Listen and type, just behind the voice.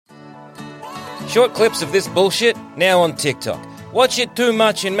Short clips of this bullshit, now on TikTok. Watch it too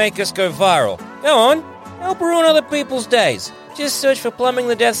much and make us go viral. Go on, help ruin other people's days. Just search for Plumbing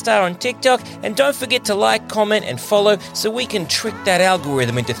the Death Star on TikTok, and don't forget to like, comment, and follow so we can trick that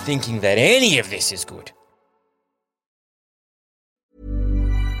algorithm into thinking that any of this is good.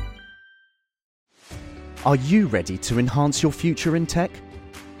 Are you ready to enhance your future in tech?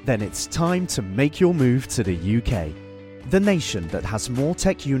 Then it's time to make your move to the UK, the nation that has more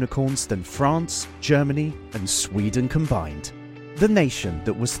tech unicorns than France, Germany, and Sweden combined. The nation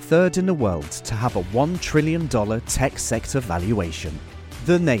that was third in the world to have a $1 trillion tech sector valuation.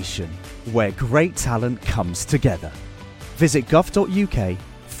 The nation where great talent comes together. Visit gov.uk/great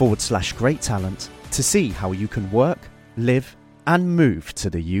talent to see how you can work, live, and move to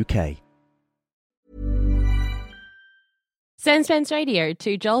the UK. Sentience Radio,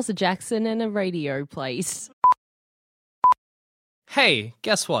 2 Joels, a Jackson, and a radio place. Hey,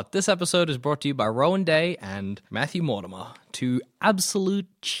 guess what? This episode is brought to you by Rowan Day and Matthew Mortimer, 2 absolute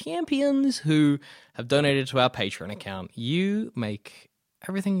champions who have donated to our Patreon account. You make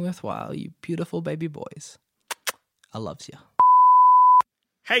everything worthwhile, you beautiful baby boys. I loves you.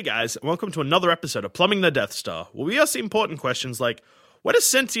 Hey guys, and welcome to another episode of Plumbing the Death Star, where we ask important questions like, where does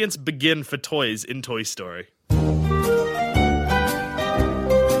sentience begin for toys in Toy Story?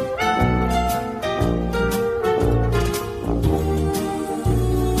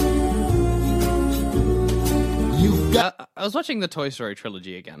 I was watching the Toy Story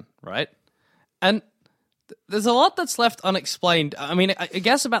trilogy again, right? And there's a lot that's left unexplained. I mean, I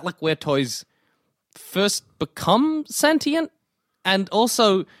guess about like where toys first become sentient, and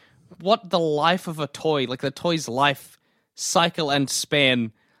also what the life of a toy, like the toy's life cycle and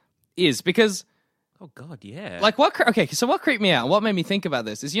span is. Because, Oh God, yeah. like, so what creeped me out, what made me think about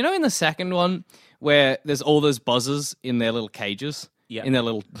this is, you know, in the second one where there's all those buzzers in their little cages. Yeah. In their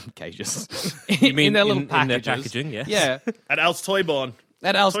little cages. You mean in their little in their packages. packaging, yes. Yeah. At Al's Toy Barn.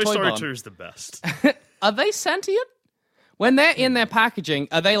 At Al's Toy Toy Story Barn. 2 is the best. Are they sentient? When they're in their packaging,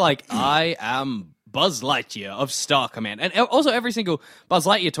 are they like, I am Buzz Lightyear of Star Command? And also every single Buzz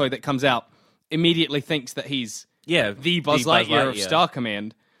Lightyear toy that comes out immediately thinks that he's the Buzz Lightyear of Star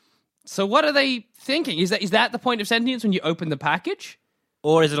Command. So what are they thinking? Is that the point of sentience when you open the package?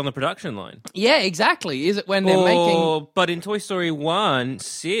 Or is it on the production line? Yeah, exactly. Is it when they're making... But in Toy Story 1,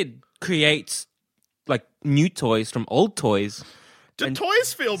 Sid creates, like, new toys from old toys. Do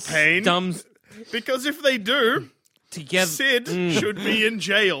toys feel pain? Because if they do, together, Sid should be in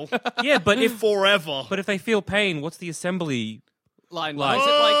jail. Yeah, but if forever. But if they feel pain, what's the assembly line? Like- Is it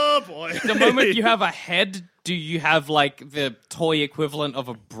like boy. the moment you have a head, do you have like the toy equivalent of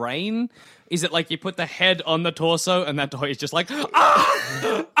a brain? Is it like you put the head on the torso and that toy is just like,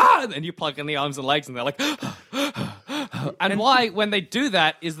 and then you plug in the arms and legs and they're like, and why, when they do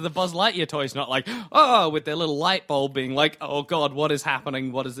that, is the Buzz Lightyear toys not like, with their little light bulb being like, oh God, what is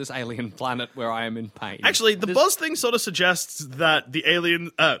happening? What is this alien planet where I am in pain? Actually, the Buzz thing sort of suggests that the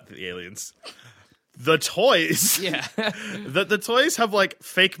toys, that the toys have like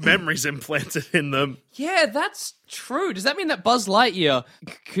fake memories implanted in them. Yeah, that's true. Does that mean that Buzz Lightyear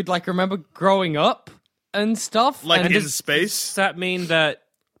could like remember growing up and stuff? Like and in space? Does that mean that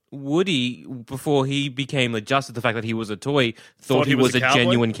Woody, before he became adjusted to the fact that he was a toy, thought he was a cowboy?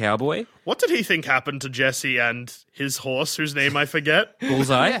 genuine cowboy? What did he think happened to Jesse and his horse, whose name I forget?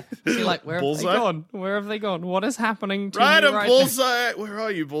 Bullseye? Yeah. Is he like, where have Bullseye? they gone? Where have they gone? What is happening to Right, me and right Bullseye. Where are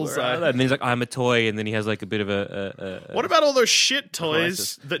you, Bullseye? And then he's like, I'm a toy, and then he has like a bit of a What about all those shit toys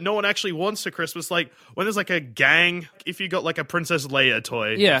crisis. that no one actually wants for Christmas? Like, when there's like a gang, if you got like a Princess Leia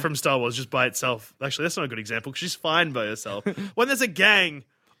toy from Star Wars just by itself. Actually, that's not a good example, because she's fine by herself. When there's a gang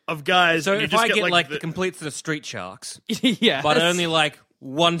of guys, So and you if just I get like the the complete set of Street Sharks, Yeah. but only like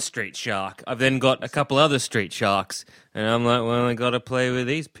one Street Shark, I've then got a couple other Street Sharks, and I'm like, well, I got to play with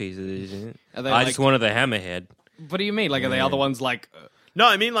these pieces. Are they I like- just wanted the hammerhead. What do you mean? Like, are the other ones like... No,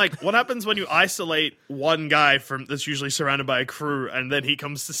 I mean, like, what happens when you isolate one guy from that's usually surrounded by a crew, and then he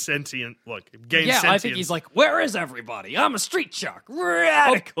comes to gain sentience? I think he's like, where is everybody? I'm a street shark.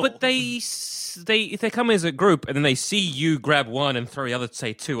 Radical. But if they come as a group and then they see you grab one and throw the other,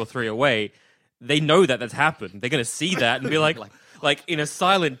 say 2 or 3 away, they know that that's happened. They're going to see that and be like in a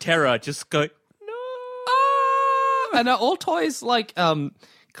silent terror, just go, no. And are all toys like,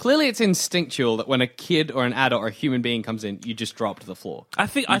 clearly it's instinctual that when a kid or an adult or a human being comes in, you just drop to the floor.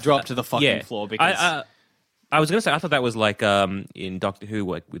 You drop to the fucking floor because... I was going to say, I thought that was like in Doctor Who,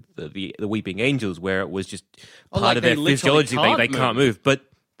 like with the Weeping Angels, where it was just part of their physiology. They can't move, but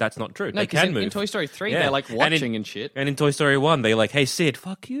that's not true. No, they can move. In Toy Story 3, they're like watching and shit. And in Toy Story 1, they're like, hey, Sid,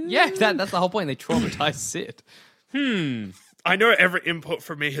 fuck you. Yeah, that's the whole point. They traumatize Sid. I know every input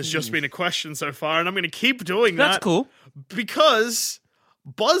from me has just been a question so far, and I'm going to keep doing that. That's cool. Because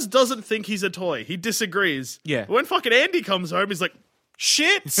Buzz doesn't think he's a toy. He disagrees. Yeah. But when fucking Andy comes home, he's like,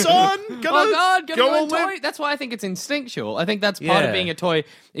 shit, son! Oh God, gonna go go on toy. That's why I think it's instinctual. I think that's part of being a toy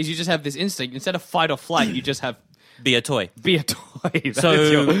is you just have this instinct. Instead of fight or flight, you just have Be a toy. be a toy. That So-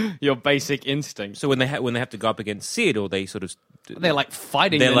 is your basic instinct. So when they have to go up against Sid, or they sort of They're like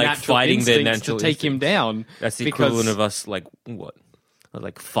fighting. They're their like natural fighting their instincts natural to take him down. that's the because equivalent of us like what?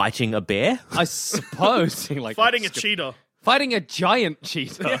 Like fighting a bear? I suppose like Fighting a cheetah. fighting a giant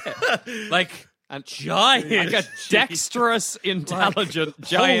cheetah. Like And giant. like a dexterous, intelligent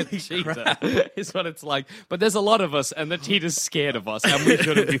giant holy cheetah is what it's like. But there's a lot of us, and the cheetah's scared of us, and we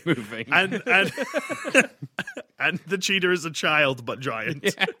shouldn't be moving. And and the cheetah is a child, but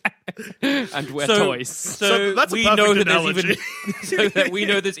giant. And we're toys. So that's a we perfect know that analogy. there's even so that we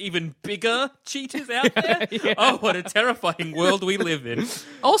know there's even bigger cheetahs out there. Oh, what a terrifying world we live in.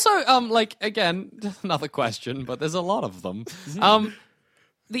 Also, like again, another question, but there's a lot of them.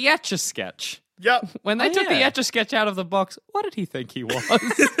 The Etch-a-Sketch. Yep. When they took the yeah. Etch-a-Sketch out of the box, what did he think he was?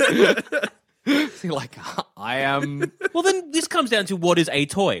 Is he like, I am... Well, then this comes down to what is a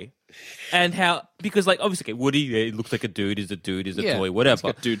toy, and how because like obviously Woody, yeah, he looks like a dude, is a toy, whatever. He's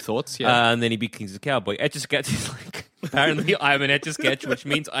got dude thoughts, yeah. And then he becomes a cowboy. Etch-a-Sketch is like apparently I'm an Etch-a-Sketch, which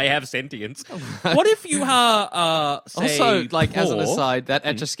means I have sentience. What if you are say, Also, like as an poor? aside, that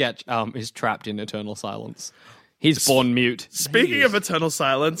Etch-a-Sketch is trapped in eternal silence. He's born mute. Speaking of eternal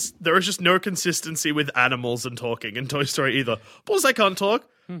silence, there is just no consistency with animals and talking in Toy Story either. Bulls, they can't talk,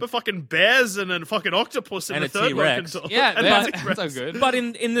 but fucking bears and a fucking octopus in And the a third one can T-Rex. talk. Yeah, And that's a T-Rex. so good. But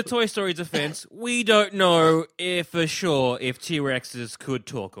in the Toy Story defense, we don't know if for sure if T-Rexes could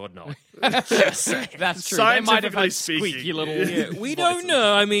talk or not. That's true. They might have Scientifically had speaking, squeaky little... yeah. We don't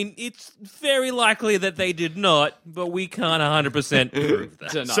know. I mean, it's very likely that they did not, but we can't 100% prove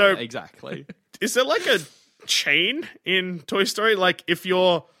that. No, So- exactly. Is there like a chain in Toy Story? Like if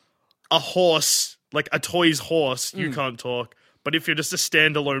you're a horse, like a toy's horse, you can't talk. But if you're just a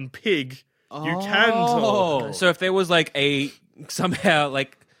standalone pig, you can talk. So if there was like somehow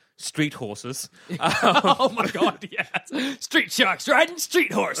like street horses. Oh my god, yes. Street sharks riding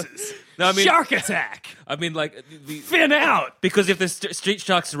street horses. No, I mean- Shark attack. I mean, like Fin out. because if the street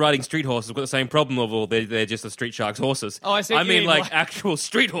sharks are riding street horses, we've got the same problem of they're just the street sharks' horses. Oh, I see what I you mean, mean, like like- actual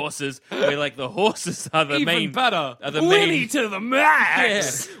street horses, where like the horses are the Even main better. Are the Winnie main to the yeah,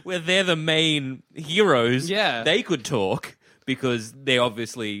 max. where they're the main heroes. Yeah. they could talk because they're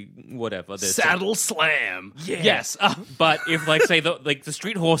obviously whatever. They're Saddle slam. Yeah. Yes. But if, like, say, the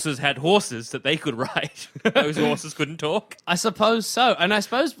street horses had horses that they could ride, those horses couldn't talk. I suppose so. And I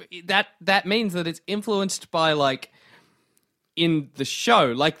suppose that means that it's influenced by, like, in the show.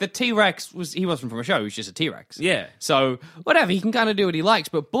 Like, the T-Rex, he wasn't from a show, he was just a T-Rex. Yeah. So, whatever, he can kind of do what he likes.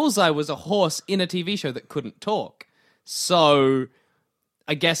 But Bullseye was a horse in a TV show that couldn't talk. So,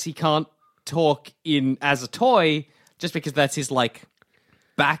 I guess he can't talk as a toy just because that's his, like,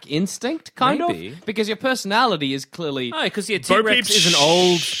 back instinct, kind Maybe. of? Because your personality is clearly... Oh, because Bo T-Rex Peep,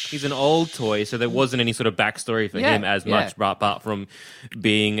 he's an old toy, so there wasn't any sort of backstory for him as much, apart from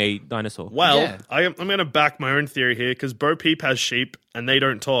being a dinosaur. Well, Yeah. I'm going to back my own theory here because Bo Peep has sheep and they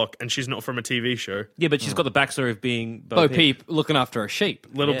don't talk, and she's not from a TV show. Yeah, but she's got the backstory of being Bo Peep looking after a sheep.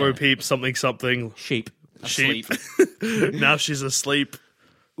 Little Yeah. Bo Peep, something, sheep, sheep. Now she's asleep.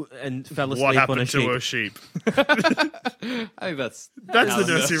 and fell asleep What on a happened to sheep. her sheep? I think that's That's the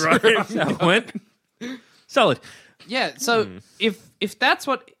nursery rhyme. That went solid. Yeah, so if that's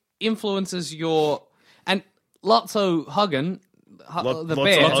what influences your and Lotso hugging the Lots of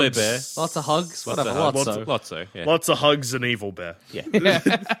bear, hugs. Lotso bear. lots of hugs, whatever. hugs. Lotso. Lotso, yeah. Lots of hugs and evil bear.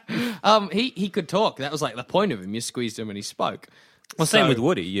 He could talk. That was like the point of him. You squeezed him and he spoke. Well, same So- with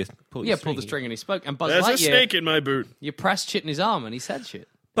Woody. You pull Pulled the string and he spoke. And Buzz There's a Lightyear, snake in my boot. you pressed shit in his arm and he said shit.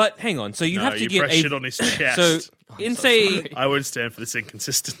 But hang on, so you No, have to you get press shit on his chest. So in say I would stand for this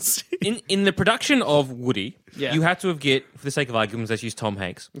inconsistency. in the production of Woody, Yeah. you had to have get, for the sake of arguments, let's use Tom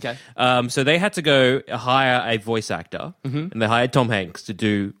Hanks. Okay. So they had to go hire a voice actor, and they hired Tom Hanks to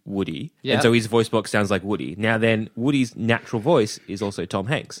do Woody. Yeah. And so his voice box sounds like Woody. Now then, Woody's natural voice is also Tom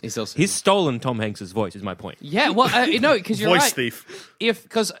Hanks. He's stolen Tom Hanks's voice, is my point. Yeah, well, no, because you're Voice right. thief.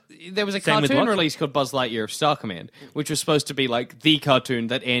 Because there was a Same with cartoon what? release called Buzz Lightyear of Star Command, which was supposed to be like the cartoon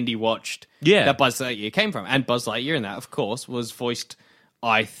that Andy watched. Yeah. That Buzz Lightyear came from, and Buzz Lightyear in that, of course, was voiced,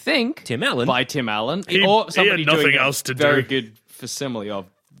 I think, Tim Allen. by Tim Allen, He or somebody had nothing doing else to a very do. good facsimile of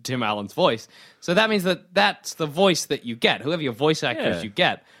Tim Allen's voice. So that means that that's the voice that you get, whoever your voice actor is, Yeah. you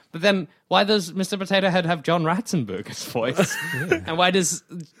get. But then, why does Mr. Potato Head have John Ratzenberger's voice? And why does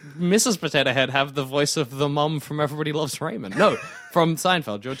Mrs. Potato Head have the voice of the mom from Everybody Loves Raymond? No, from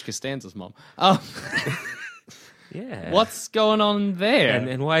Seinfeld, George Costanza's mom. Yeah. What's going on there?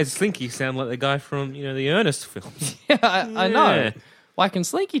 And why does Slinky sound like the guy from, the Ernest films? Yeah, I know. Why can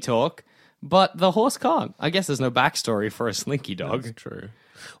Slinky talk, but the horse can't? I guess there's no backstory for a Slinky dog. That's true.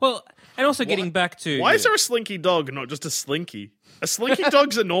 Well, and also getting back to... Why is there a Slinky dog, not just a Slinky? A Slinky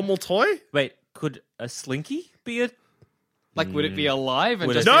dog's a normal toy? Wait, could a Slinky be a... Like, would it be alive? And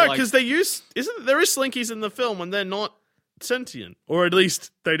Would just it- No, be like- because there is Slinkies in the film and they're not sentient. Or at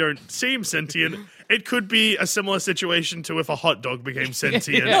least they don't seem sentient. It could be a similar situation to if a hot dog became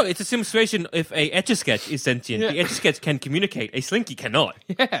sentient. No, it's a similar situation if a Etch-a-Sketch is sentient. The Etch-a-Sketch can communicate. A Slinky cannot.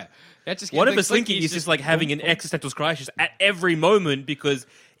 Yeah. That just What if like a Slinky is just like having an existential crisis at every moment because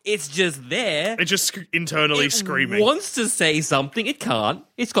it's just there? It's just internally screaming. Wants to say something. It can't.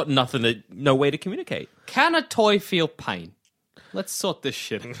 It's got no way to communicate. Can a toy feel pain? Let's sort this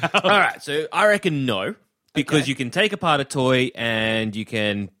shit out. All right, so I reckon no. Because you can take apart a toy and you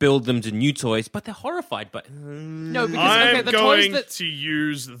can build them to new toys, but they're horrified. But No, because I'm the going toys that to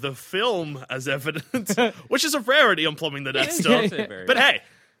use the film as evidence, which is a rarity on Plumbing the Death Star. yeah. But hey,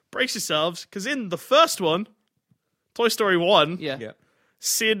 brace yourselves, because in the first one, Toy Story 1, yeah.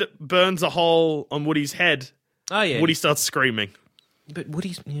 Sid burns a hole on Woody's head. oh yeah, Woody starts screaming. But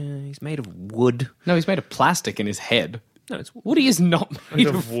Woody's he's made of wood. No, he's made of plastic in his head. No, it's wood. Woody is not made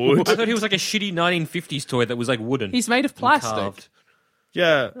Of of wood. I thought he was like a shitty 1950s toy that was like wooden. He's made of and plastic. carved.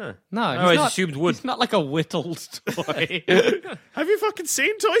 Yeah. No, I he's not, assumed wood. He's not like a whittled toy. Have you fucking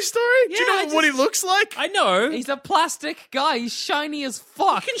seen Toy Story? Do you know Yeah, what Woody looks like? I know. He's a plastic guy. He's shiny as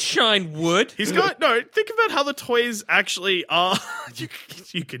fuck. You can shine wood. He's got think about how the toys actually are.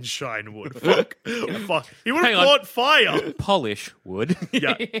 You can shine wood. Fuck. Fuck. He would Hang have on. caught fire. Polish wood.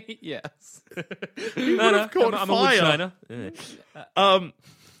 Yeah. Yes. He would have caught I'm a wood fire. shiner.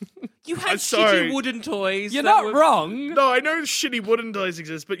 You had I'm sorry. shitty wooden toys. You're that not were- wrong. No, I know shitty wooden toys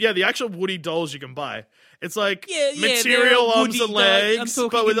exist, but yeah, the actual Woody dolls you can buy. It's like Yeah, material they're arms woody and dolls. I'm legs, talking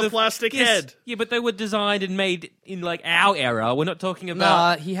but with in a plastic yes. head. Yeah, but they were designed and made in like our era. We're not talking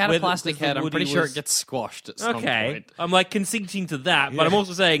about. Nah, he had where a the- plastic the head. I'm Woody pretty sure was- it gets squashed at some Okay, point. I'm like conceding to that, but I'm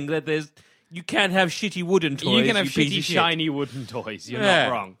also saying that you can have shitty wooden toys. You can have piece shitty, of shit. shiny wooden toys. You're Yeah.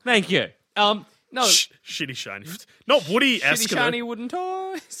 not wrong. Thank you. No. Shitty shiny. Not Woody-esque. Shitty, shiny wooden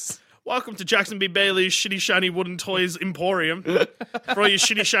toys. Welcome to Jackson B. Bailey's Shitty Shiny Wooden Toys Emporium for all your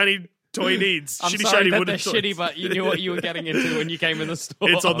shitty shiny toy needs. I'm shitty sorry shiny that wooden they're toys. shitty, but you knew what you were getting into when you came in the store.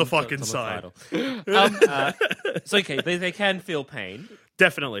 It's on the It's on fucking the side. title. It's okay. They can feel pain.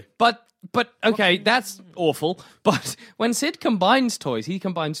 Definitely. But okay, that's awful. But when Sid combines toys, he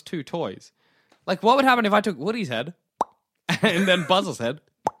combines two toys. Like, what would happen if I took Woody's head and then Buzz's head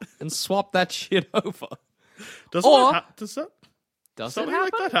and swapped that shit over? Does Or- that Does it something happen?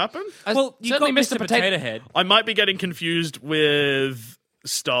 like that happen? Well, you got Certainly Mr. Potato Head. I might be getting confused with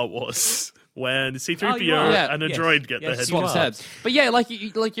Star Wars when C-3PO Oh, you are. Yeah. and a Yes. droid get their Yes, heads you Swaps are. heads. But yeah, like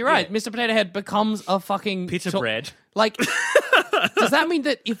you're right. Mr. Potato Head becomes a fucking Pita bread. Like, does that mean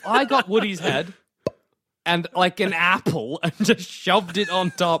that if I got Woody's head and like an apple and just shoved it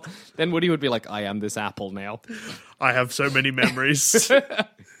on top, then Woody would be like, "I am this apple now." I have so many memories.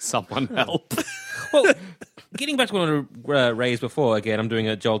 Someone help. Well, getting back to what I wanted to raise before, again, I'm doing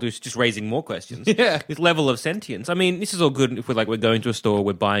a Joel Deuce, just raising more questions. Yeah. This level of sentience. I mean, this is all good if we're going to a store,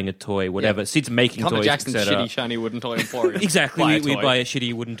 we're buying a toy, whatever. Yeah. Sid's making Come to toys, Jackson's etc. shitty, shiny wooden toy emporium. Exactly, Buy a we toy. buy a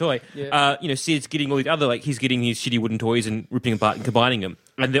shitty wooden toy. Yeah. Sid's getting all these other, he's getting his shitty wooden toys and ripping apart and combining them.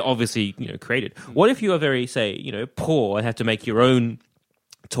 And they're obviously, created. What if you are very, say, poor and have to make your own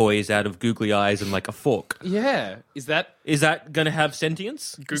toys out of googly eyes and like a fork? Yeah. Is that going to have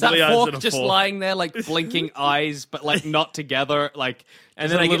sentience? Googly eyes fork and a just fork. lying there like blinking eyes, but like not together, like And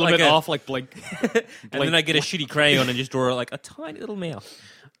just then a I get little like bit a- off, like blink. And then I get a shitty crayon and just draw like a tiny little mouth.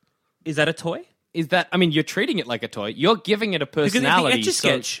 Is that a toy? Is that? I mean, you're treating it like a toy. You're giving it a Because personality.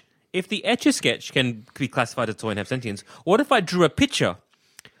 if the Etch-a-Sketch can be classified as a toy and have sentience, what if I drew a picture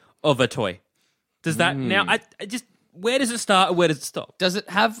of a toy? Does that now? I just where does it start and where does it stop? Does it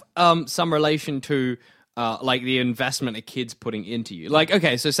have some relation to like the investment a kid's putting into you? Like,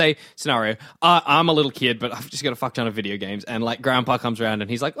 okay, so say scenario, I'm a little kid, but I've just got a fuck ton of video games, and like Grandpa comes around and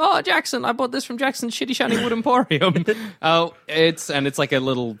he's like, "Oh, Jackson, I bought this from Jackson's Shitty Shiny Wood Emporium." It's like a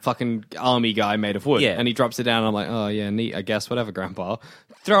little fucking army guy made of wood, Yeah. and he drops it down. And I'm like, "Oh yeah, neat, I guess, whatever, Grandpa."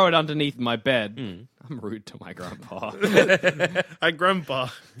 Throw it underneath my bed. I'm rude to my grandpa. Hey, Grandpa,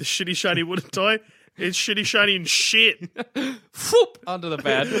 the shitty shiny wooden toy, It's shitty, shiny, and shit. Whoop, under the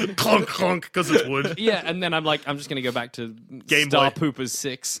bed. Clonk, clonk, because it's wood. Yeah, and then I'm like, I'm just going to go back to Game Star Boy. Poopers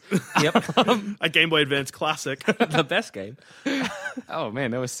 6. Yep. A Game Boy Advance classic. The best game. Oh,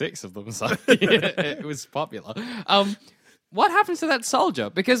 man, there were 6 of them, so it was popular. What happens to that soldier?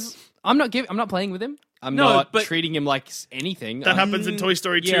 Because I'm not playing with him. I'm not treating him like anything. That happens in Toy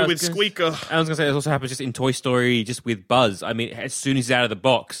Story 2 with Squeaker. I was going to say, it also happens just in Toy Story, just with Buzz. I mean, as soon as he's out of the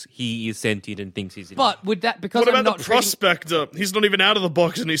box, he is sentient and thinks he's in. But would that, because What I'm about not the Prospector? He's not even out of the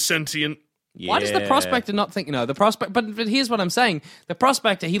box and he's sentient. Why does the Prospector not think, the Prospector, but here's what I'm saying. The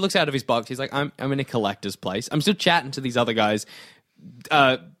Prospector, he looks out of his box. He's like, I'm in a collector's place. I'm still chatting to these other guys.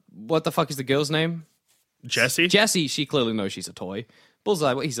 What the fuck is the girl's name? Jessie? Jessie, she clearly knows she's a toy.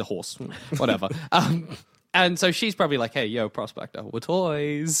 Bullseye, well, he's a horse. Whatever. And so she's probably like, hey, yo, Prospector, we're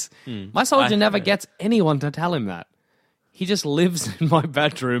toys. My soldier never gets anyone to tell him that. He just lives in my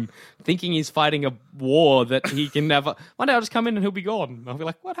bedroom thinking he's fighting a war that he can never... One day I'll just come in and he'll be gone. I'll be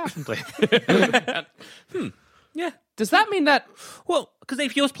like, what happened to him? Yeah. Does that mean that... Well, because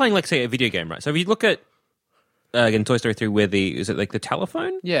if you're playing, like, say, a video game, right? So if you look at, again, Toy Story 3, where is it like the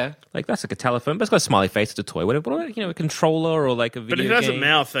telephone? Yeah. Like, that's like a telephone, but it's got a smiley face, it's a toy. Whatever, a controller or like a video game. But it has a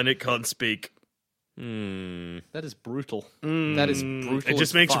mouth and it can't speak. That is brutal. That is brutal. It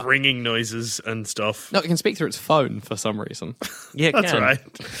just as makes fuck. ringing noises and stuff. No, it can speak through its phone for some reason. Yeah, it That's can.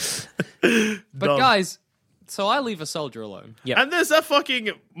 right. But Dumb. guys, so I leave a soldier alone. Yep. And there's that fucking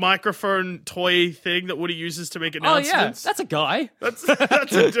microphone toy thing that Woody uses to make Oh yeah, announcements. that's a guy. That's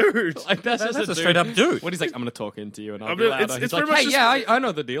a dude. Like that's just That's a dude. straight-up dude. What he's like, I'm going to talk into you and I'll I be mean, louder. it's He's pretty like, much hey, just- yeah, I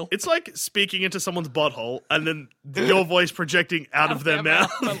know the deal. It's like speaking into someone's butthole and then your voice projecting out of their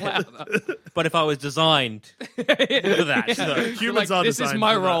mouth. But if I was designed for that. No, humans Like, are this is designed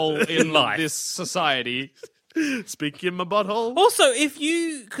my for that. role in Life. this society. Speaking in my butthole. Also, if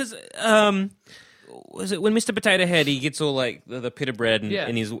you... Because... was it when Mr. Potato Head, he gets all like the pita bread and, Yeah.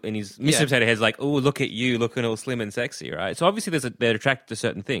 and his Mr. Yeah. Potato Head's like, oh, look at you looking all slim and sexy, right? So obviously they're attracted to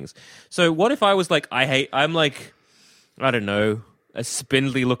certain things. So what if I was like, I'm like, I don't know, a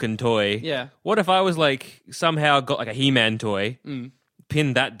spindly looking toy. Yeah. What if I was like, somehow got like a He-Man toy,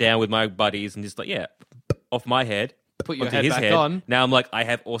 pinned that down with my buddies and just like, yeah, off my head. Put your onto head his back head. on. Now I'm like, I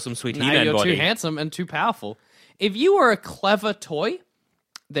have awesome sweet Now He-Man you're body. too handsome and too powerful. If you were a clever toy,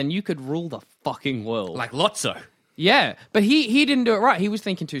 then you could rule the fucking world. Like Lotso. Yeah, but he didn't do it right. He was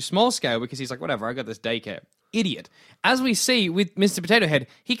thinking too small scale because he's like, whatever, I got this daycare. Idiot. As we see with Mr. Potato Head,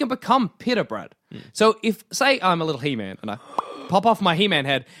 he can become pita bread. So if, say I'm a little He-Man and I pop off my He-Man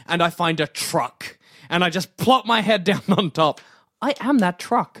head and I find a truck and I just plop my head down on top, I am that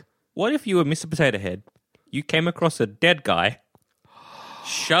truck. What if you were Mr. Potato Head, you came across a dead guy,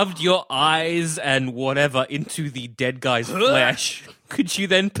 shoved your eyes and whatever into the dead guy's flesh? Could you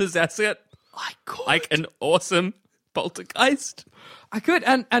then possess it I could. like an awesome poltergeist? I could.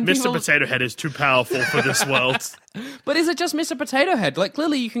 And Mr. people, Potato Head is too powerful for this world. But is it just Mr. Potato Head? Like,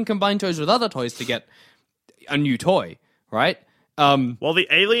 clearly you can combine toys with other toys to get a new toy, right? Well, the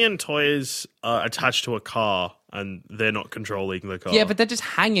alien toys are attached to a car and they're not controlling the car. Yeah, but they're just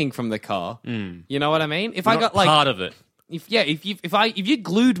hanging from the car. You know what I mean? If I got like part of it. if you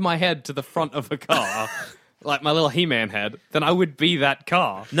glued my head to the front of a car, like my little He-Man head, then I would be that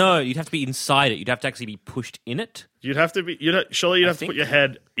car. No, you'd have to be inside it. You'd have to actually be pushed in it. You'd have to be. Surely you'd have to put your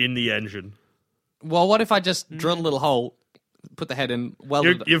head in the engine. Well, what if I just drilled a little hole, put the head in,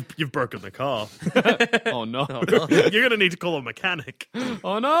 welded? You've broken the car. Oh no! You're gonna need to call a mechanic.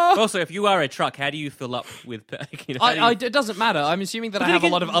 Oh no! Also, if you are a truck, how do you fill up with... how do you- It doesn't matter. I'm assuming that I then have a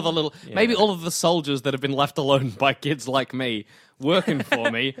again- lot of other little... Maybe all of the soldiers that have been left alone by kids like me working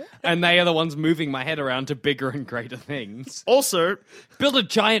for me, and they are the ones moving my head around to bigger and greater things. Also, Build a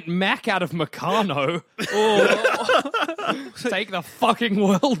giant Mac out of Meccano. Take the fucking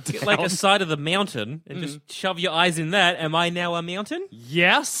world down. like a side of the mountain and just shove your eyes in that. Am I now a mountain?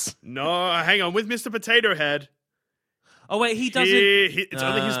 Yes? no, hang on. With Mr. Potato Head, Oh, wait, he doesn't... it's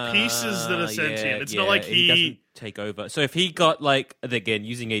only his pieces that are sentient. Yeah, It's not like he doesn't take over. So if he got, like, again,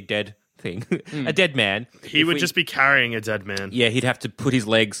 using a dead thing, a dead man... He would just be carrying a dead man. Yeah, he'd have to put his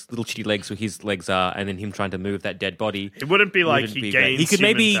legs, little shitty legs where his legs are, and then him trying to move that dead body. It wouldn't be like wouldn't he be great. gains. He could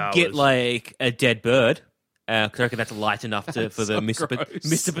human maybe powers. get, like, a dead bird, because I reckon that's light enough for the so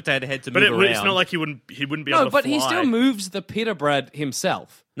Mr. Potato Head to But move around. it's not like he wouldn't be able No, to but fly. he still moves the pita bread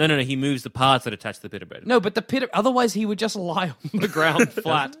himself. No, he moves the parts that attach to the pita bread. No, but the pita... Otherwise, he would just lie on the ground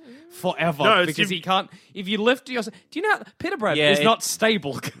flat forever. No, it's because you- he can't... If you lift yourself... Do you know... Pita bread Yeah, is not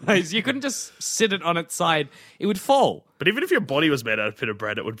stable, guys. You couldn't just sit it on its side. It would fall. But even if your body was made out of pita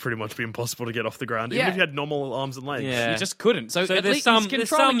bread, it would pretty much be impossible to get off the ground. Even Yeah. if you had normal arms and legs. Yeah. You just couldn't. So, So at there's least some- he's there's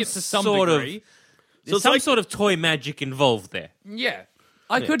controlling some it to some sort of- degree. There's it's some like- sort of toy magic involved there. Yeah.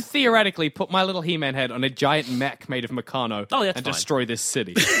 I could theoretically put my little He-Man head on a giant mech made of Meccano that's and fine. destroy this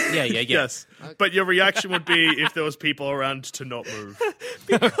city. Yeah. Yes. But your reaction would be if there was people around to not move.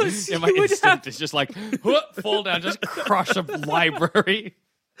 Yeah, my instinct is just like, fall down, just crush a library.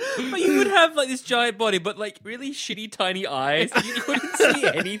 But you would have like this giant body, but like really shitty tiny eyes. You couldn't see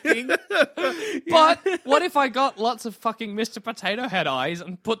anything. But what if I got lots of fucking Mr. Potato Head eyes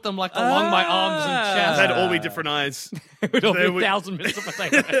and put them like along my arms and chest? They'd all be different eyes. It would all be they 1,000 Mr.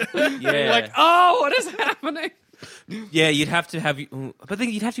 Potato Head. Yeah. Like, oh, what is happening? Yeah, you'd have to have, but then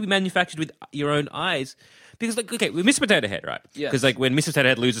you'd have to be manufactured with your own eyes. Because, like, okay, with Mr. Potato Head, right? Yes. Because, like, when Mr. Potato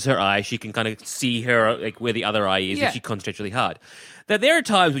Head loses her eye, she can kind of see her, like, where the other eye is Yeah. if she concentrates really hard. Now, there are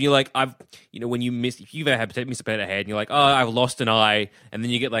times when you're like, when if you've ever had Mr. Potato Head and you're like, oh, I've lost an eye, and then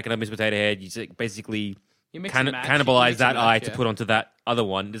you get, like, another Mr. Potato Head, you just basically You mix and match. You cannibalize mix that and match, eye to yeah. put onto that other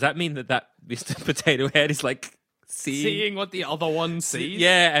one. Does that mean that Mr. Potato Head is, like, Seeing what the other one sees?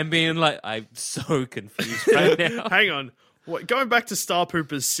 Yeah, and being like, I'm so confused right now. Hang on. Going back to Star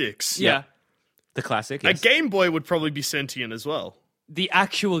Poopers 6. Yeah. The classic, A yes. Game Boy would probably be sentient as well. The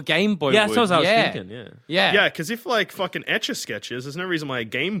actual Game Boy Yeah, would. that's what I was thinking, yeah. Yeah, because if like fucking Etch-a-Sketches, there's no reason why a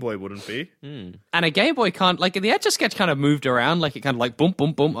Game Boy wouldn't be. And a Game Boy can't, like, the Etch-a-Sketch kind of moved around, like, it kind of like boom,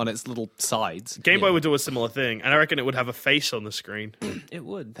 boom, boom on its little sides. Game Boy would do a similar thing, and I reckon it would have a face on the screen. It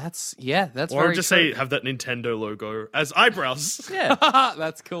would. That's Or very just true. say have that Nintendo logo as eyebrows. Yeah.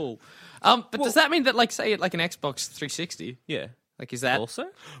 That's cool. But does that mean that, like, say, like an Xbox 360? Yeah. Like, is that Also?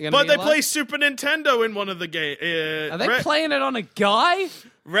 gonna But be they allowed? play Super Nintendo in one of the games. Are they playing it on a guy?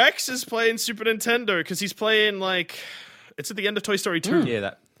 Rex is playing Super Nintendo because he's playing like it's at the end of Toy Story 2. Yeah,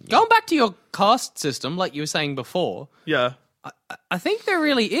 that. Going back to your caste system, like you were saying before, Yeah. I think there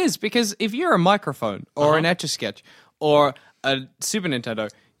really is, because if you're a microphone or an Etch-a-Sketch or a Super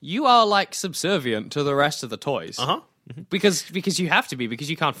Nintendo, you are like subservient to the rest of the toys. Uh-huh. Because you have to be, because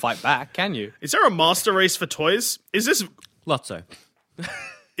you can't fight back, can you? Is there a master race for toys? Is this Lotso.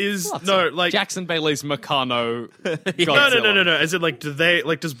 no like Jackson Bailey's Meccano. no. Godzilla. Is it like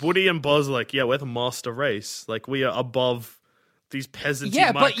does Woody and Buzz like we're the master race? Like we are above these peasant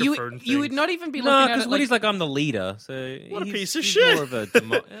Yeah, but microphone you would things. not even be No, looking at because it Woody's like... like, I'm the leader. So What a he's- piece of he's shit. More of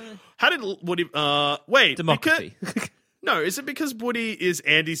a How did Woody wait, democracy. No, is it because Woody is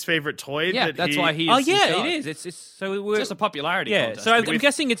Andy's favorite toy? Yeah, that that's he... why he is. Oh in yeah, charge. it is. It's so it It's just a popularity yeah. contest. So I'm With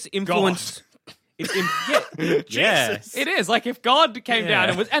guessing it's influenced. It's yeah. Jesus. It is like if God came down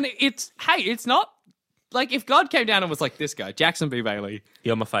and was, and it's not like if God came down and was like, this guy Jackson B. Bailey,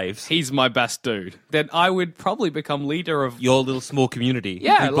 You're my faves. he's my best dude, then I would probably become leader of. Your little small community.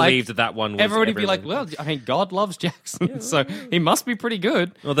 Yeah, who like, believed that one. Was Everybody be like, everyone. well, I mean, God loves Jackson, so he must be pretty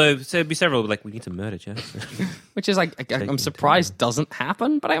good. Although there'd be several like, we need to murder Jackson. Which is like, I'm surprised doesn't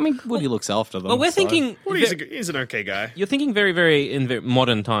happen, but I mean, Woody looks after them. Well, we're so- thinking. He's an okay guy. You're thinking very, very in very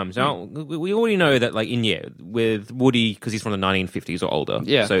modern times. Now, we already know that, like, with Woody, because he's from the 1950s or older,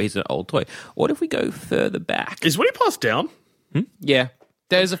 Yeah. so he's an old toy. What if we go further back? Is Woody passed down? Yeah.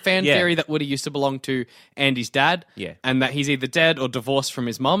 There's a fan Yeah. theory that Woody used to belong to Andy's dad. Yeah. And that he's either dead or divorced from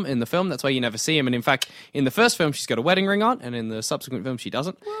his mum in the film. That's why you never see him. And in fact, in the first film, she's got a wedding ring on, and in the subsequent film, she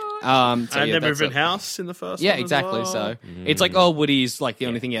doesn't. So, And yeah, they're that's moving a- house in the first Yeah, one as exactly. well. So it's like, oh, Woody's like the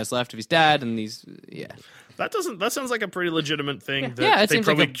only thing he has left of his dad, and he's, yeah. That sounds like a pretty legitimate thing that Yeah, it they seems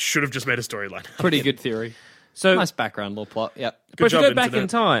like probably a- should have just made a storyline. Pretty good theory. So, Nice background, little plot. Yeah. but if you job, go back Internet. in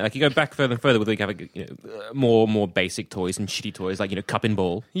time, like you go back further and further, with like having more basic toys and shitty toys, like cup and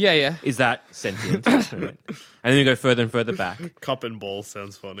ball. Yeah, yeah. Is that sentient? Right. And then you go further and further back. Cup and ball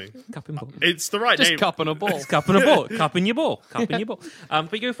sounds funny. Cup and ball. It's the right Just name. cup and a ball. It's cup and a ball. Cup in your ball. Cup in your ball.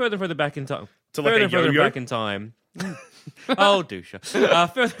 But you go further and further back in time. To like further a and further yo-yo? back in time. Oh, douche.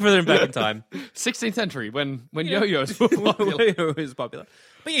 Further and further back in time. 16th century, when yo-yos were popular. Yo-yo is popular.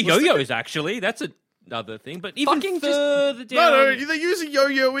 But yeah, yo-yos actually. That's another thing. But even Fucking just- further down. No, they use a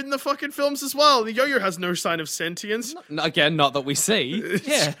yo-yo in the fucking films as well. The yo-yo has no sign of sentience. Again, not that we see.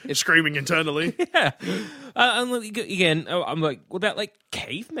 Yeah. It's screaming internally. Yeah. And look, again, I'm like, what about like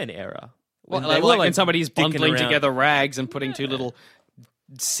cavemen era? Well, When like, they were, when somebody's dicking bundling around. together rags and putting two little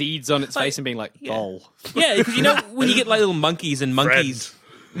seeds on its face and being like, "Doll." Yeah, because when you get like little monkeys and monkeys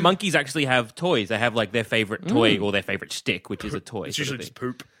actually have toys. They have like their favorite toy or their favorite stick, which is a toy. It's sort usually of just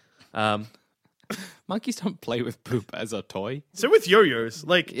thing. poop. Monkeys don't play with poop as a toy. So with yo-yos,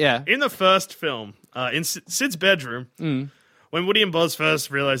 like Yeah. in the first film, in Sid's bedroom, when Woody and Buzz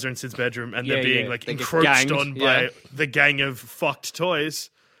first realize they're in Sid's bedroom and they're Yeah, being yeah. like They get encroached ganged, on by yeah. the gang of fucked toys,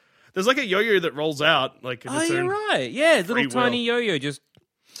 there's like a yo-yo that rolls out like in Oh, its you're own. right. Yeah, free little tiny will. yo-yo just.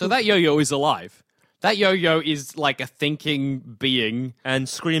 So that yo-yo is alive. That yo-yo is like a thinking being. And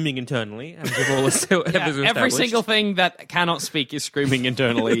screaming internally, as we've all Every established. single thing that cannot speak is screaming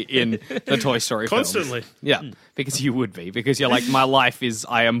internally in the Toy Story films. Constantly. Yeah, because you would be. Because you're like, my life is,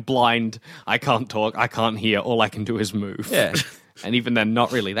 I am blind, I can't talk, I can't hear, all I can do is move. Yeah. And even then,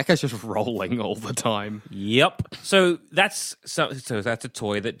 not really. That guy's just rolling all the time. Yep. So that's a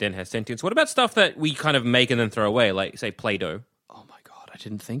toy that then has sentience. What about stuff that we kind of make and then throw away, like, say, Play-Doh? Oh my god, I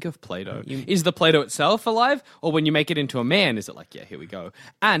didn't think of Play-Doh. Is the Play-Doh itself alive? Or when you make it into a man, is it like, yeah, here we go?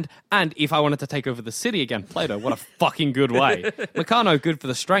 And if I wanted to take over the city again, Play-Doh, what a fucking good way. Meccano, good for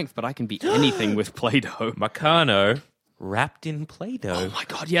the strength, but I can be anything with Play-Doh. Meccano wrapped in Play-Doh. Oh my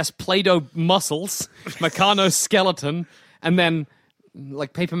god, yes, Play-Doh muscles, Meccano skeleton, and then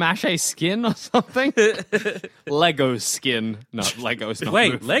like paper mache skin or something. Lego skin. No, Lego's not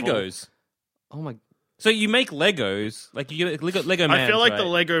Wait, movable. Legos? Oh my. So you make Legos, like you get Lego Man. I feel like the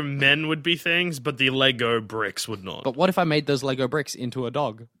Lego men would be things, but the Lego bricks would not. But what if I made those Lego bricks into a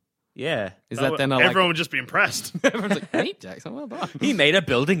dog? Yeah. Is that then like... Everyone would just be impressed. Everyone's like, hey, Jackson, well done. He made a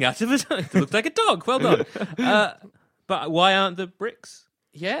building out of it. It looked like a dog. Well done. But why aren't the bricks?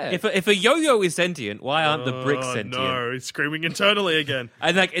 Yeah. If a yo-yo is sentient, why aren't the bricks sentient? No, it's screaming internally again.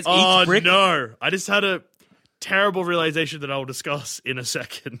 And like it's Oh each brick. no! I just had a terrible realization that I will discuss in a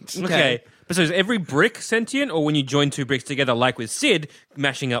second. Okay. But so is every brick sentient, or when you join two bricks together, like with Sid,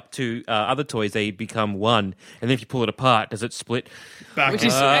 mashing up two other toys, they become one? And then if you pull it apart, does it split? Back Which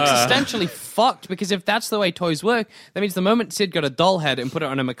is existentially fucked, because if that's the way toys work, that means the moment Sid got a doll head and put it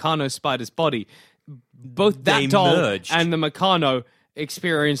on a Meccano spider's body, both that They doll merged. and the Meccano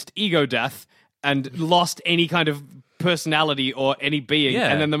experienced ego death and lost any kind of personality or any being. Yeah.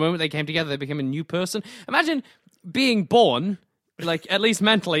 And then the moment they came together, they became a new person. Imagine being born, like at least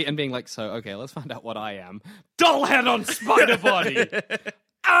mentally, and being like, so, okay, let's find out what I am. Doll head on spider body.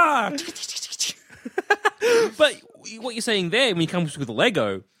 But what you're saying there, when it comes with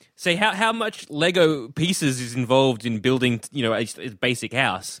Lego, say how much Lego pieces is involved in building, a basic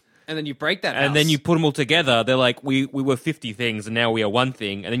house. And then you break that And house. then you put them all together. They're like, we were 50 things, and now we are one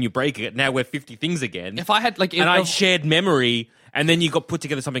thing. And then you break it. Now we're 50 things again. If I had, like... and I shared memory, and then you got put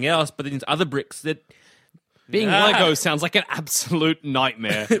together something else, but then it's other bricks that... Being Lego sounds like an absolute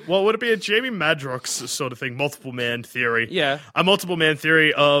nightmare. Well, would it be a Jamie Madrox sort of thing? Multiple man theory. Yeah. A multiple man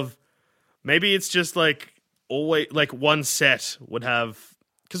theory of maybe it's just like always like one set would have,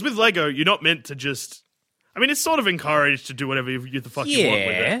 because with Lego you're not meant to just. I mean, it's sort of encouraged to do whatever the fuck you want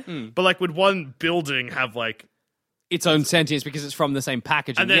with it. But like, would one building have like Its own sentience because it's from the same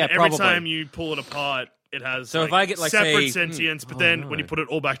packaging. and then yeah, every probably. time you pull it apart, it has So if I get, like, separate say- sentience, but then when you put it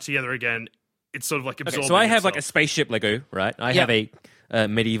all back together again, it's sort of like absorbing. Okay, so I have like a itself. spaceship Lego, right? I Yeah. have a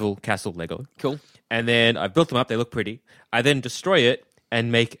medieval castle Lego. Cool. And then I built them up. They look pretty. I then destroy it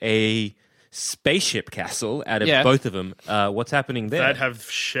and make a spaceship castle out of Yeah. both of them. What's happening there? They'd have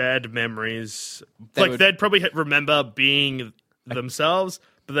shared memories. They would- They'd probably remember being themselves,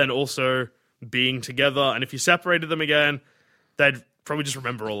 but then also being together. And if you separated them again, they'd probably just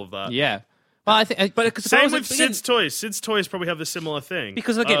remember all of that. Yeah. Well, I think, but Same with Sid's toys. Sid's toys probably have the similar thing.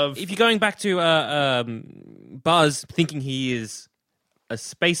 Because again, of- if you're going back to Buzz thinking he is a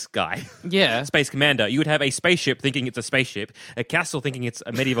space guy, yeah. space commander, you would have a spaceship thinking it's a spaceship, a castle thinking it's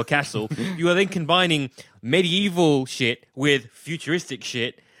a medieval castle. You are then combining medieval shit with futuristic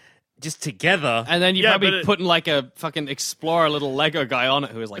shit just together. And then you Yeah, probably but it- putting like a fucking explorer little Lego guy on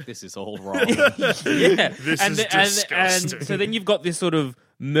it who is like, this is all wrong. Yeah, This and is the- and disgusting. so then you've got this sort of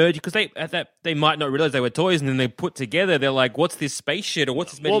merge because they might not realize they were toys, and then they put together. They're like, "What's this space shit?" or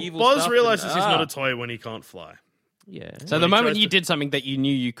 "What's this well, medieval?" Buzz stuff? realizes And, he's not a toy when he can't fly. Yeah. So When the he moment tries you to- did something that you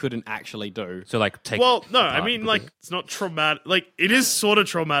knew you couldn't actually do. So like take. Well, no, apart I mean, the like, thing. it's not traumatic. Like, it is sort of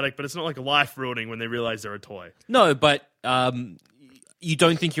traumatic, but it's not like life ruining when they realize they're a toy. No, but you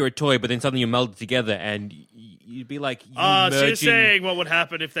don't think you're a toy, but then suddenly you're melded together, and you'd be like, you So you're merging- saying what would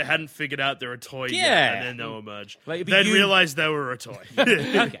happen if they hadn't figured out they're a toy yet, Yeah. and then they'll emerge. Like, but They'd you- realize they were a toy.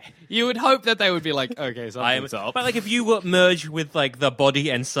 Okay. You would hope that they would be like, okay, I am, something's up. but like if you were merge with like the body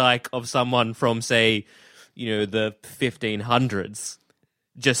and psyche of someone from say, the 1500s,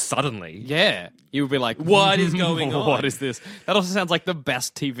 just suddenly, Yeah. You would be like, What is going on? What is this? That also sounds like the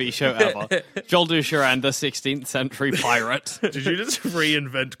best TV show ever. Joel Dusharan, the 16th century pirate. Did you just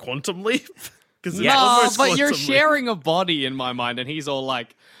reinvent Quantum Leap? Because No, but you're sharing a body in my mind, and he's all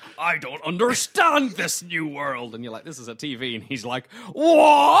like, I don't understand this new world. And you're like, this is a TV. And he's like,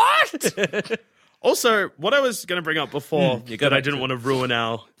 what? Also, what I was going to bring up before go that I back didn't to- want to ruin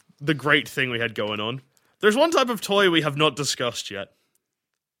the great thing we had going on. There's one type of toy we have not discussed yet.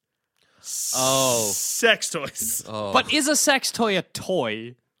 Oh. Sex toys. Oh. But is a sex toy a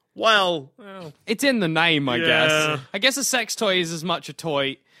toy? Well, It's in the name, I Yeah. guess. I guess a sex toy is as much a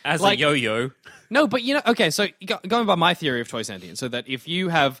toy As like- a yo-yo. No, but okay, so going by my theory of toy sentience, so that if you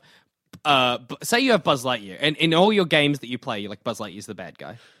have, say you have Buzz Lightyear, and in all your games that you play, you're like, Buzz Lightyear's the bad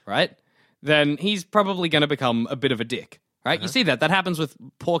guy, right? Then he's probably going to become a bit of a dick, right? You see that happens with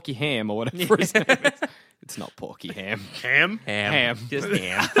Porky Ham or whatever his name is. It's not Porky Ham. ham. Ham. Just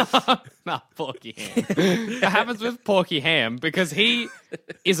ham. Not Porky Ham. It happens with Porky Ham because he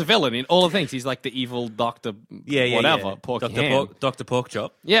is a villain in all the things. He's like the evil doctor, whatever, Porky Ham. Dr.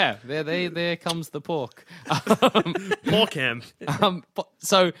 Porkchop. Yeah, there comes the pork. Pork ham.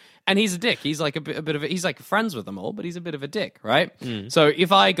 And he's a dick. He's like a bit of he's like friends with them all, but he's a bit of a dick, right? So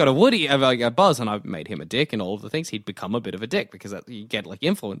if I got a Woody, if I got a Buzz, and I made him a dick and all of the things, he'd become a bit of a dick because you get like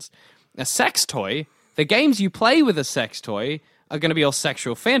influence. A sex toy, the games you play with a sex toy are going to be all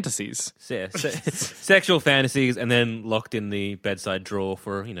sexual fantasies. Sexual fantasies, and then locked in the bedside drawer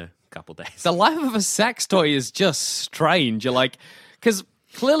for, a couple days. The life of a sex toy is just strange. You're like, because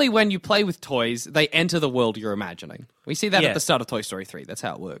clearly when you play with toys, they enter the world you're imagining. We see that Yeah. at the start of Toy Story 3. That's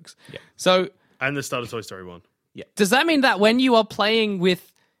how it works. Yeah. So And the start of Toy Story 1. does that mean that when you are playing with,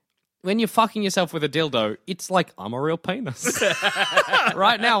 when you're fucking yourself with a dildo, it's like, I'm a real penis.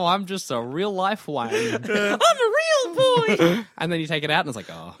 Right now, I'm just a real life wang. I'm a real boy. And then you take it out and it's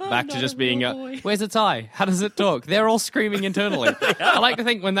like, back to just being where's its eye? How does it talk? They're all screaming internally. I like to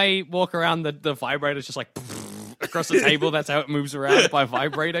think when they walk around, the vibrator's just like across the table. That's how it moves around by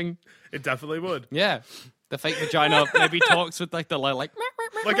vibrating. It definitely would. Yeah. The fake vagina maybe talks with like the like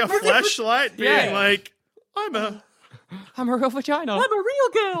Like a flashlight being Yeah. like, I'm a real vagina. I'm a real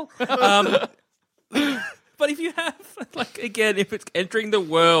girl. But if you have, if it's entering the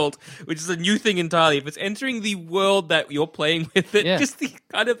world, which is a new thing entirely, if it's entering the world that you're playing with, it just the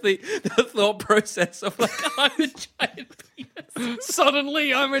thought process of I'm a giant penis.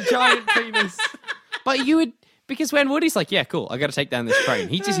 Suddenly, I'm a giant penis. But you would, because when Woody's like, yeah, cool, I got to take down this train.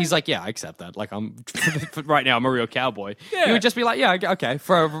 He's like, yeah, I accept that. Like, for right now, I'm a real cowboy. Yeah. He would just be like, yeah, okay,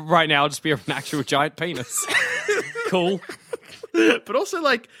 for right now, I'll just be an actual giant penis. Cool. But also,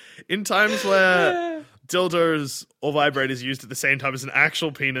 in times where dildos or vibrators used at the same time as an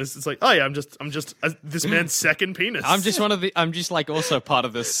actual penis, it's like, oh yeah, I'm just this man's second penis. I'm just also part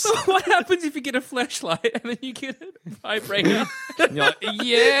of this. What happens if you get a flashlight and then you get a vibrator? And you're like,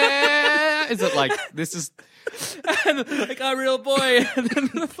 yeah. Is it like, this is... And a real boy, and then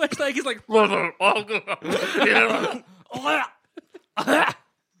the flashlight is like, Or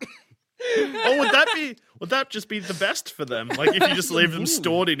would that just be the best for them? Like if you just leave them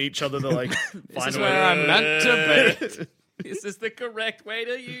stored in each other, they're like, This is where I'm meant to be. This is the correct way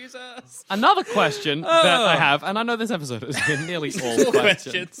to use us. Another question that I have, and I know this episode has been nearly all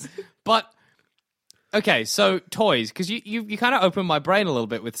questions. But, okay, so toys, because you kind of opened my brain a little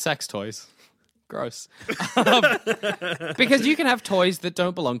bit with sex toys. Gross. Because you can have toys that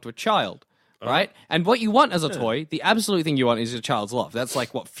don't belong to a child, right? And what you want as a toy, the absolute thing you want is your child's love. That's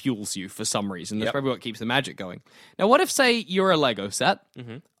like what fuels you for some reason. That's probably what keeps the magic going. Now, what if, say, you're a Lego set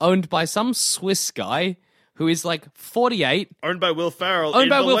owned by some Swiss guy who is like 48, owned by Will Ferrell owned in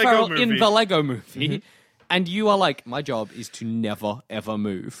by the Will Lego Ferrell movie. in the Lego movie, and you are like, my job is to never, ever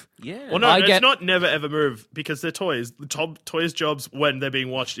move. Yeah. Well, no, I it's get- not never ever move because they're toys. The toys' jobs when they're being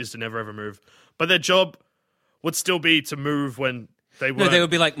watched is to never ever move. But their job would still be to move when they were. No, they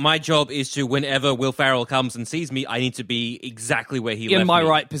would be like, my job is to, whenever Will Ferrell comes and sees me, I need to be exactly where he left in my me.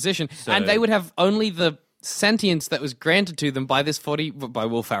 right position. And they would have only the sentience that was granted to them by by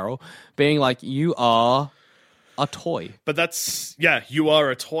Will Ferrell being like, you are a toy. But that's, you are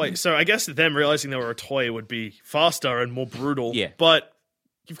a toy. So I guess them realizing they were a toy would be faster and more brutal. Yeah. But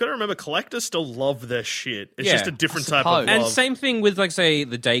you've got to remember, collectors still love their shit. It's Yeah, just a different I type of love. And same thing with, say,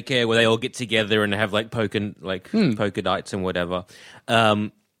 the daycare where they all get together and have, poker nights and whatever.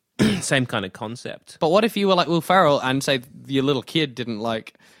 Same kind of concept. But what if you were like Will Ferrell and say your little kid didn't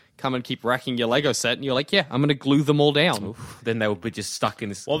come and keep racking your Lego set and you're like, yeah, I'm going to glue them all down. Then they would be just stuck in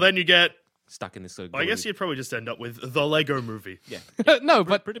this... Well, then you get... I guess you'd probably just end up with the Lego movie. Yeah. No,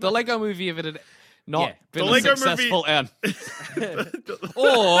 but the Lego movie, if it had not been The a Lego successful end.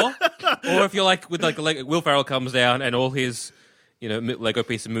 Or if you're with Lego, Will Ferrell comes down and all his Lego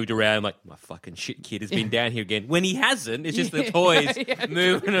pieces moved around, my fucking shit kid has been down here again. When he hasn't, it's just the toys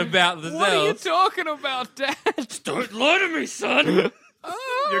moving about themselves. What are you talking about, Dad? Don't lie to me, son.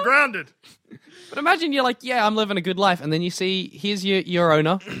 You're grounded. But imagine you're like, yeah, I'm living a good life, and then you see, here's your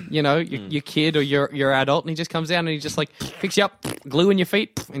owner, your kid or your adult, and he just comes down and he just picks you up, glue in your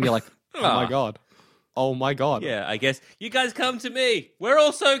feet, and you're like, oh my god. Oh my god. Yeah, I guess you guys come to me. We're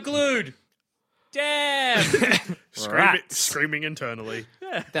all so glued. Damn. Screaming internally.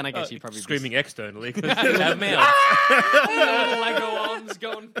 Then I guess you'd probably Screaming externally because you have mouths. Lego arms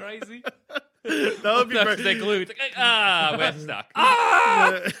going crazy. That would be No, great. they're glued. It's like, we're stuck.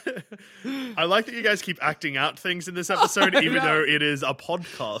 I like that you guys keep acting out things in this episode, even though it is a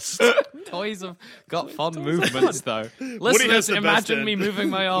podcast. Toys have got fun movements, though. has Listeners, the best imagine end. me moving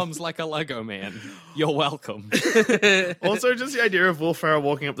my arms like a Lego man. You're welcome. Also, just the idea of Will Ferrell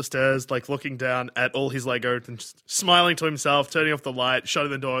walking up the stairs, like looking down at all his Lego and just smiling to himself, turning off the light,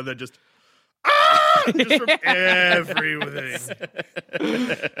 shutting the door, and then just just from everything.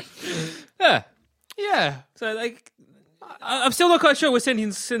 Yeah. So, like, I'm still not quite sure where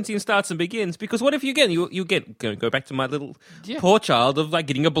Sentience starts and begins, because what if you go back to my little poor child of like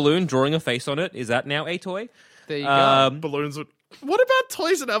getting a balloon, drawing a face on it. Is that now a toy? There you go. Balloons. What about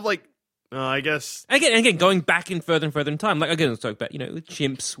toys that have like? I guess Again, going back in further and further in time. Like again, let's talk about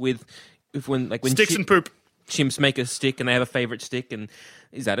chimps with when sticks and poop. Chimps make a stick and they have a favorite stick, and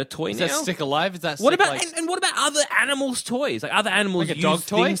is that a toy Is now? that stick alive? Is that What stick, about like... and what about other animals' toys? Like other animals Like a use dog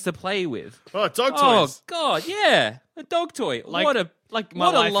toy? things to play with. Oh, dog Oh toys. God, yeah, a dog toy. Like, what a my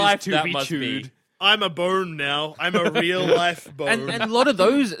what life a life is to that be must chewed. be. I'm a bone now. I'm a real life bone. And a lot of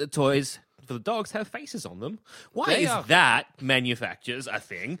those toys for the dogs have faces on them. Why They is are- that manufactures a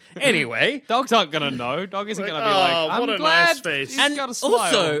thing? Anyway. Dogs aren't going to know. Dog isn't Like, going to be oh, like, what I'm a glad nice face. he's And got a smile.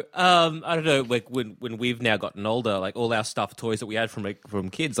 also, I don't know, like when we've now gotten older, like all our stuffed toys that we had from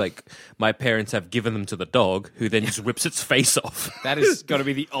kids, like my parents have given them to the dog, who then just rips its face off. That is got to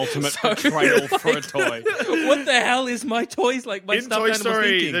be the ultimate betrayal for a toy. What the hell is my toys like? My in stuffed Toy animals Story,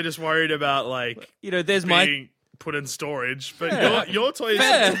 thinking? they're just worried about like There's my being put in storage. But your toys.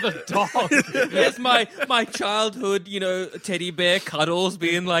 The dog. There's my childhood, teddy bear cuddles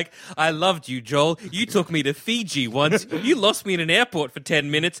being like, I loved you, Joel. You took me to Fiji once. You lost me in an airport for 10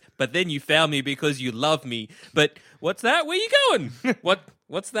 minutes, but then you found me because you love me. But what's that? Where you going?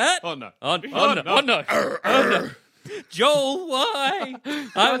 What's that? Oh, no. Oh no. Oh no. Joel, why?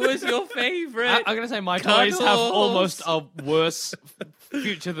 I was your favorite. I'm going to say my toys have almost a worse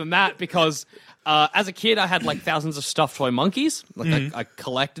future than that because as a kid, I had like thousands of stuffed toy monkeys. Like I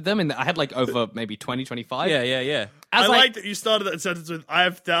collected them, and I had like over maybe 20, 25. Yeah. I like that you started that sentence with, I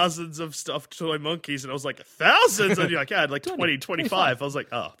have thousands of stuffed toy monkeys, and I was like, thousands? And you're like, yeah, I had like 20, 25. I was like,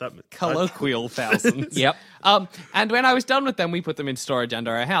 oh, that... Colloquial thousands. Yep. And when I was done with them, we put them in storage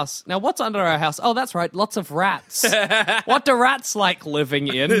under our house. Now, what's under our house? Oh, that's right, lots of rats. What do rats like living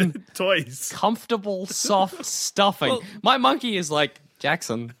in? toys. Comfortable, soft stuffing. My monkey is like,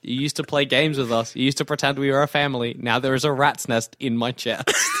 Jackson, you used to play games with us. You used to pretend we were a family. Now there is a rat's nest in my chest.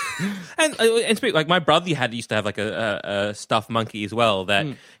 And speak like my brother used to have like a stuffed monkey as well that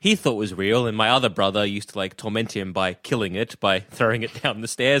he thought was real, and my other brother used to like torment him by killing it, by throwing it down the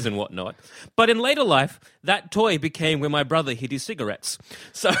stairs and whatnot. But in later life, that toy became where my brother hid his cigarettes.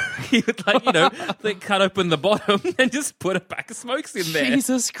 So he would like cut open the bottom and just put a pack of smokes in there.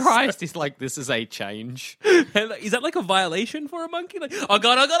 Jesus Christ. He's like, this is a change. And, like, is that like a violation for a monkey? Like, oh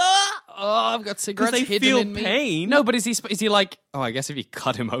god, Oh, I've got cigarettes they hidden feel in me. pain. No, but is he like, oh, I guess if you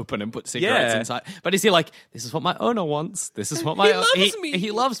cut him open and put cigarettes Yeah. inside. But is he like, this is what my owner wants. This is what my He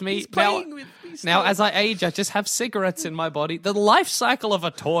He loves loves me. me. He's playing with me Now, still. as I age, I just have cigarettes in my body. The life cycle of a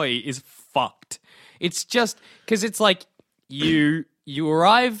toy is fucked. It's just because it's like you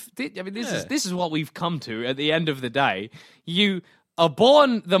arrive. I mean, this is what we've come to at the end of the day. You are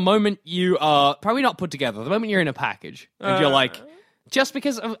born the moment you are probably not put together. The moment you're in a package, and you're like. Just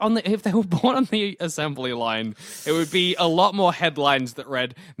because if they were born on the assembly line, it would be a lot more headlines that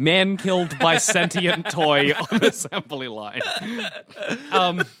read "Man killed by sentient toy on assembly line."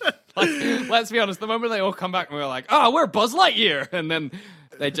 Let's be honest. The moment they all come back and we're like, "Oh, we're Buzz Lightyear," and then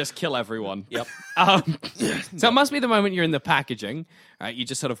they just kill everyone. Yep. So it must be the moment you're in the packaging. Right? You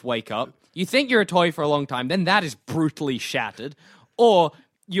just sort of wake up. You think you're a toy for a long time, then that is brutally shattered, or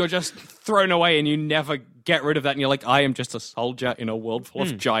you're just thrown away and you never get rid of that, and you're like, I am just a soldier in a world full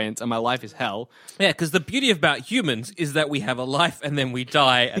of giants, and my life is hell. Yeah, because the beauty about humans is that we have a life and then we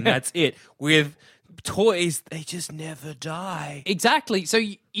die, and that's it. With toys, they just never die. Exactly. So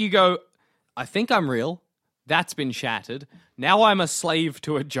you go, I think I'm real. That's been shattered. Now I'm a slave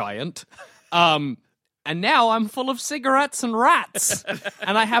to a giant. And now I'm full of cigarettes and rats.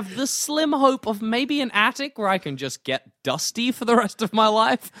 And I have the slim hope of maybe an attic where I can just get dusty for the rest of my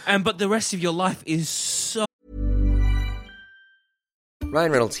life. But the rest of your life is so...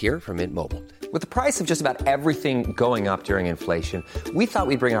 Ryan Reynolds here from Mint Mobile. With the price of just about everything going up during inflation, we thought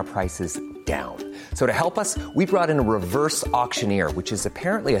we'd bring our prices down. So to help us, we brought in a reverse auctioneer, which is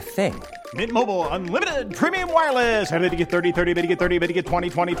apparently a thing. Mint Mobile Unlimited Premium Wireless. How to get 30, 30, bit to get 30, bit to get 20,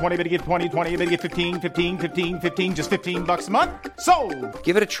 20, 20, bit to get 20, 20, bit to get 15, 15, 15, 15, just $15 a month? Sold!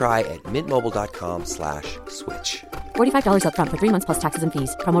 Give it a try at mintmobile.com/switch. $45 up front for 3 months plus taxes and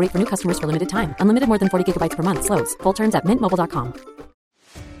fees. Promo rate for new customers for limited time. Unlimited more than 40 gigabytes per month. Slows full terms at mintmobile.com.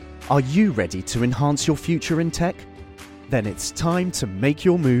 Are you ready to enhance your future in tech? Then it's time to make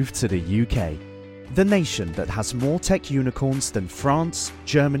your move to the UK. The nation that has more tech unicorns than France,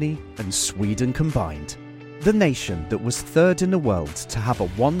 Germany, and Sweden combined. The nation that was third in the world to have a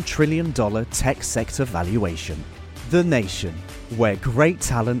 $1 trillion tech sector valuation. The nation where great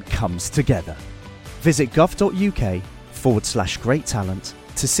talent comes together. Visit gov.uk/great talent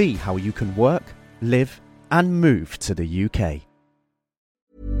to see how you can work, live, and move to the UK.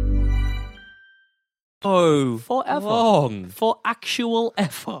 Oh, Forever. long. For actual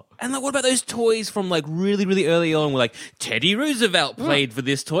effort. And like, what about those toys from like really, really early on? Where like Teddy Roosevelt played for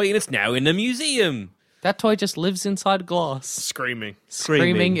this toy, and it's now in a museum. That toy just lives inside glass. Screaming.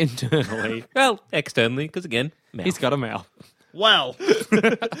 Screaming internally. Well, externally, because again, mouth. He's got a mouth. Well,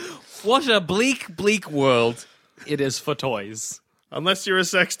 What a bleak, bleak world. It is for toys. unless you're a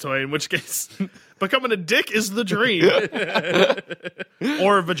sex toy, in which case becoming a dick is the dream.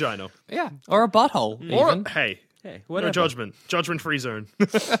 Or a vagina. Yeah. Or a butthole. Or, even. hey, Hey, no whatever. judgment. Judgment-free zone.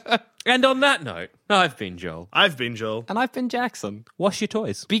 And on that note, I've been Joel. I've been Joel. And I've been Jackson. Wash your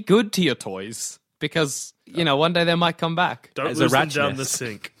toys. Be good to your toys. Because, you know, one day they might come back. Don't As a lose them rat down nest. the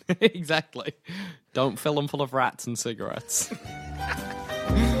sink. Exactly. Don't fill them full of rats and cigarettes.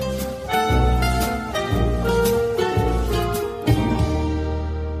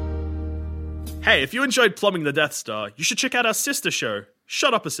 Hey, if you enjoyed Plumbing the Death Star, you should check out our sister show,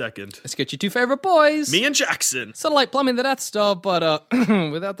 Shut Up a Second. Let's get your two favorite boys. Me and Jackson. Sort of like Plumbing the Death Star, but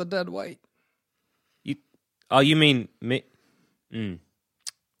without the dead weight. You mean me?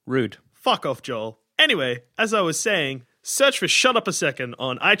 Rude. Fuck off, Joel. Anyway, as I was saying, search for Shut Up a Second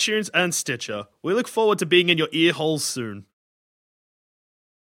on iTunes and Stitcher. We look forward to being in your ear holes soon.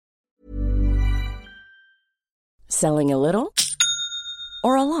 Selling a little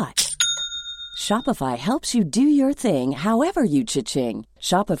or a lot? Shopify helps you do your thing however you cha-ching.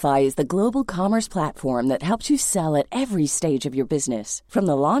 Shopify is the global commerce platform that helps you sell at every stage of your business. From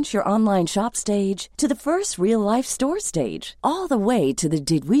the launch your online shop stage to the first real-life store stage, all the way to the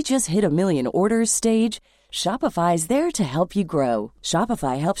did we just hit a million orders stage. Shopify is there to help you grow.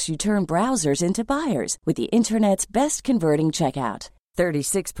 Shopify helps you turn browsers into buyers with the internet's best converting checkout.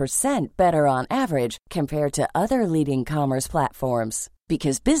 36% better on average compared to other leading commerce platforms.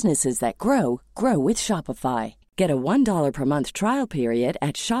 Because businesses that grow, grow with Shopify. Get a $1 per month trial period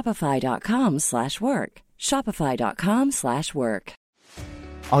at shopify.com/work. Shopify.com/work.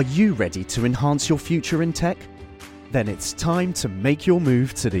 Are you ready to enhance your future in tech? Then it's time to make your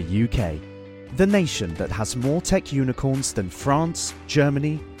move to the UK. The nation that has more tech unicorns than France,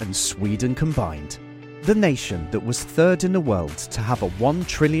 Germany, and Sweden combined. The nation that was third in the world to have a $1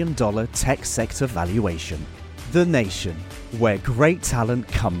 trillion tech sector valuation. The nation where great talent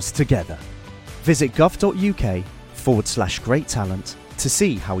comes together. Visit gov.uk/great talent to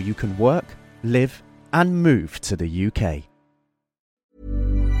see how you can work, live, and move to the UK.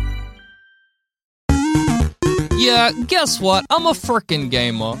 Yeah, guess what? I'm a frickin'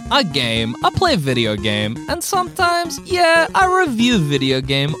 gamer. I game, I play video game, and sometimes, yeah, I review video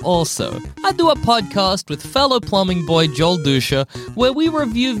game also. I do a podcast with fellow plumbing boy Joel Dusha, where we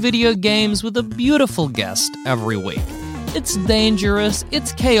review video games with a beautiful guest every week. It's dangerous,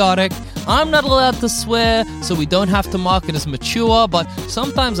 it's chaotic, I'm not allowed to swear, so we don't have to mark it as mature, but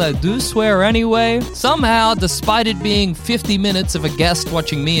sometimes I do swear anyway. Somehow, despite it being 50 minutes of a guest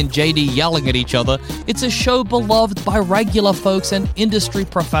watching me and JD yelling at each other, it's a show beloved by regular folks and industry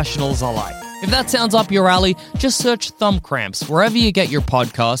professionals alike. If that sounds up your alley, just search Thumb Cramps wherever you get your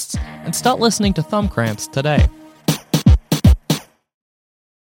podcasts and start listening to Thumb Cramps today.